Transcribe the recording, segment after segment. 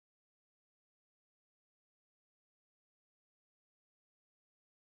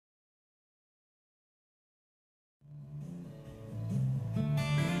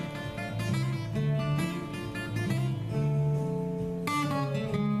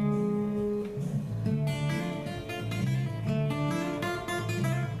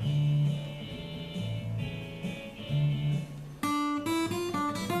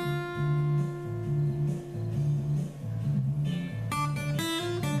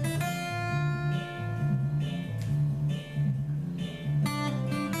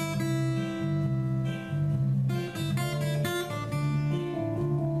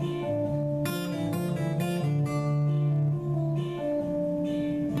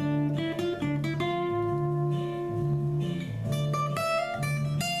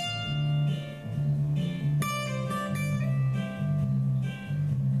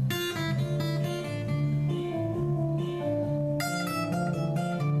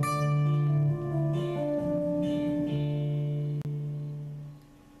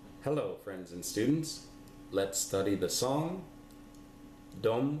friends and students, let's study the song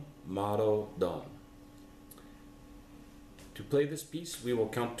Dum Maro Dum. To play this piece, we will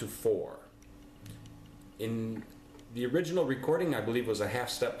count to 4. In the original recording, I believe, was a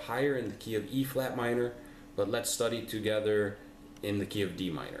half step higher in the key of E flat minor, but let's study together in the key of D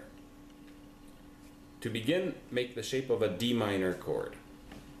minor. To begin, make the shape of a D minor chord.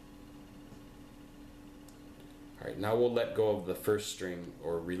 Alright, now we'll let go of the first string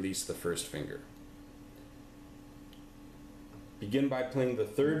or release the first finger. Begin by playing the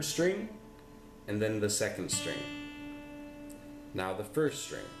third string and then the second string. Now the first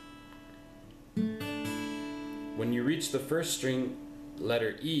string. When you reach the first string,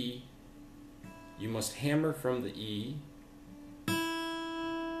 letter E, you must hammer from the E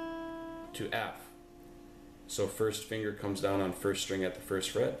to F. So first finger comes down on first string at the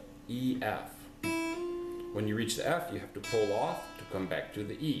first fret, E, F. When you reach the F, you have to pull off to come back to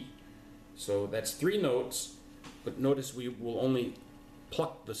the E. So that's 3 notes, but notice we will only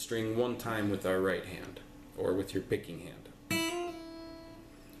pluck the string one time with our right hand, or with your picking hand.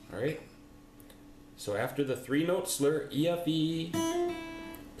 Alright? So after the 3-note slur, E, F, E,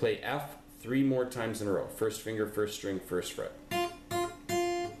 play F 3 more times in a row. First finger, first string, first fret.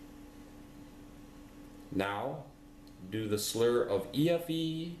 Now, do the slur of E, F,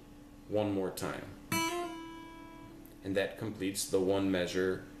 E 1 more time. And that completes the 1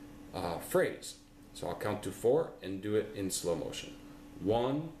 measure phrase. So I'll count to 4 and do it in slow motion.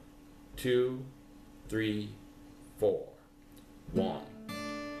 1, 2, 3, 4. 1,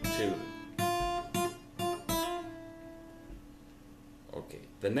 2. Okay,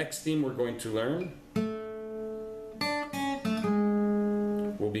 the next theme we're going to learn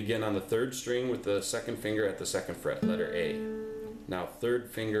will begin on the 3rd string with the 2nd finger at the 2nd fret, letter A. Now 3rd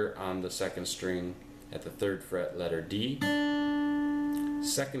finger on the 2nd string at the 3rd fret, letter D.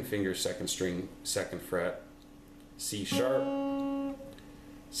 2nd finger, 2nd string, 2nd fret, C sharp.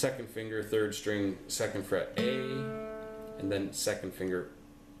 2nd finger, 3rd string, 2nd fret, A. And then 2nd finger,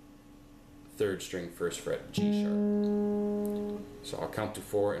 3rd string, 1st fret, G sharp. So I'll count to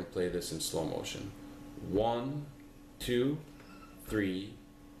 4 and play this in slow motion. 1, 2, 3,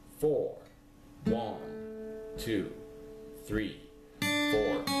 4. 1, 2, 3,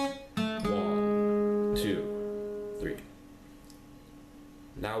 4. 1, 2, 3.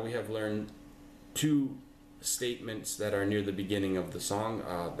 Now we have learned 2 statements that are near the beginning of the song.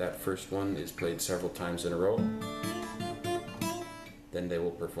 That first one is played several times in a row. Then they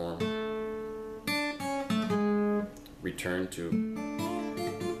will perform return to,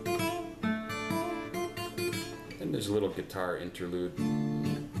 and there's a little guitar interlude.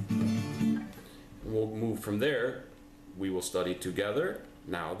 We'll move from there. We will study together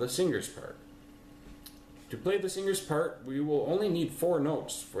now the singer's part. To play the singer's part, we will only need 4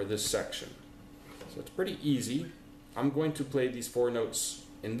 notes for this section. So it's pretty easy. I'm going to play these 4 notes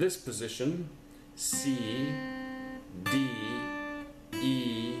in this position: C, D,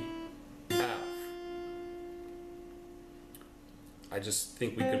 E, F. I just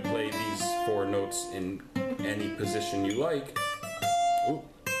think we could play these 4 notes in any position you like. Ooh.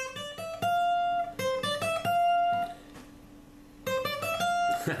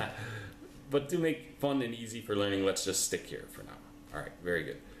 But to make fun and easy for learning, let's just stick here for now. Alright, very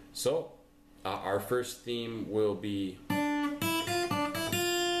good. So, our first theme will be,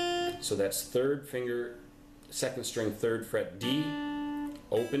 so that's 3rd finger, 2nd string, 3rd fret, D,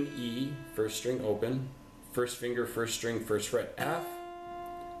 open E, 1st string open, 1st finger, 1st string, 1st fret, F,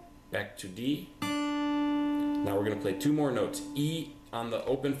 back to D. Now we're going to play 2 more notes, E on the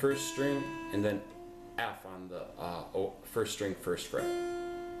open 1st string, and then F on the 1st string, 1st fret.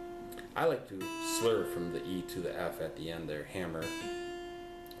 I like to slur from the E to the F at the end there, hammer,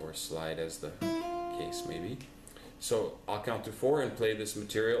 or slide as the case may be. So I'll count to 4 and play this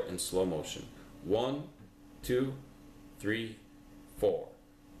material in slow motion. 1, 2, 3, 4.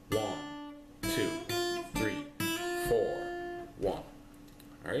 1, 2, 3, 4, 1.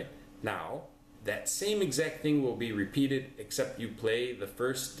 Alright, now that same exact thing will be repeated, except you play the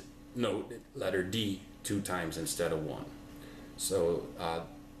first note, letter D, 2 times instead of 1. So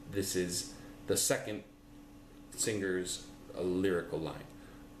this is the second singer's lyrical line.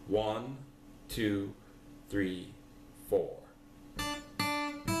 1, 2, 3, 4.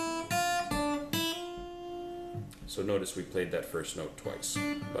 So notice we played that first note twice,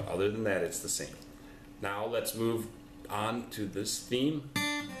 but other than that it's the same. Now let's move on to this theme.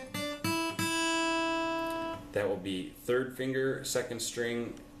 That will be 3rd finger, 2nd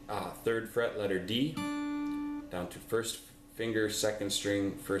string, 3rd fret, letter D, down to 1st finger, 2nd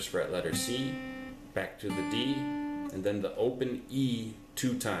string, 1st fret, letter C, back to the D, and then the open E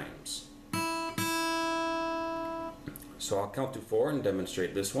 2 times. So I'll count to 4 and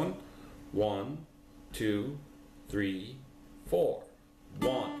demonstrate this one. 1, 2, 3, 4.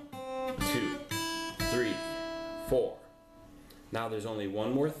 1, 2, 3, 4. Now there's only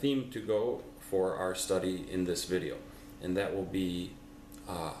one more theme to go for our study in this video, and that will be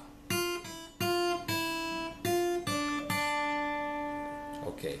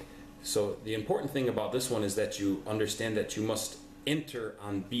okay. So the important thing about this one is that you understand that you must enter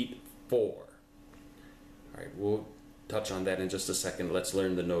on beat 4. All right, we'll touch on that in just a second. Let's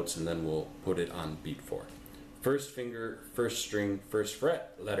learn the notes and then we'll put it on beat 4. First finger, first string, first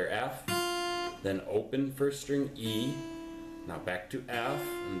fret, letter F, then open first string E, now back to F,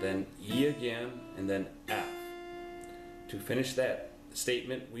 and then E again, and then F. To finish that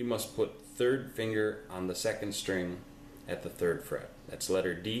statement, we must put third finger on the second string at the 3rd fret. That's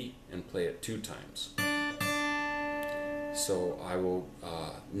letter D, and play it 2 times. So I will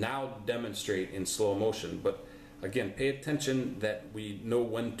now demonstrate in slow motion, but again, pay attention that we know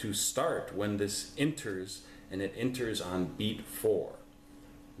when to start, when this enters, and it enters on beat 4.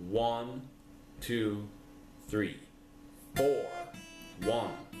 1, 2, 3, 4.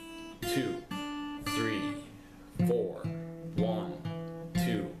 1, 2, 3, 4. 1,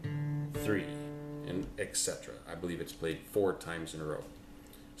 2, 3, and etc. I believe it's played 4 times in a row.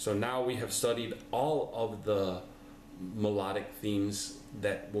 So now we have studied all of the melodic themes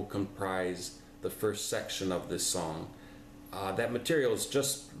that will comprise the first section of this song. That material is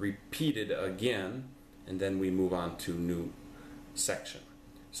just repeated again, and then we move on to new section.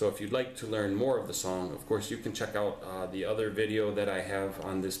 So if you'd like to learn more of the song, of course you can check out the other video that I have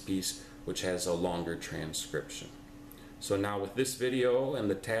on this piece, which has a longer transcription. So now with this video and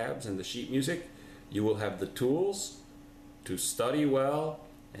the tabs and the sheet music, you will have the tools to study well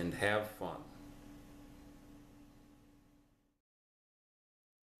and have fun.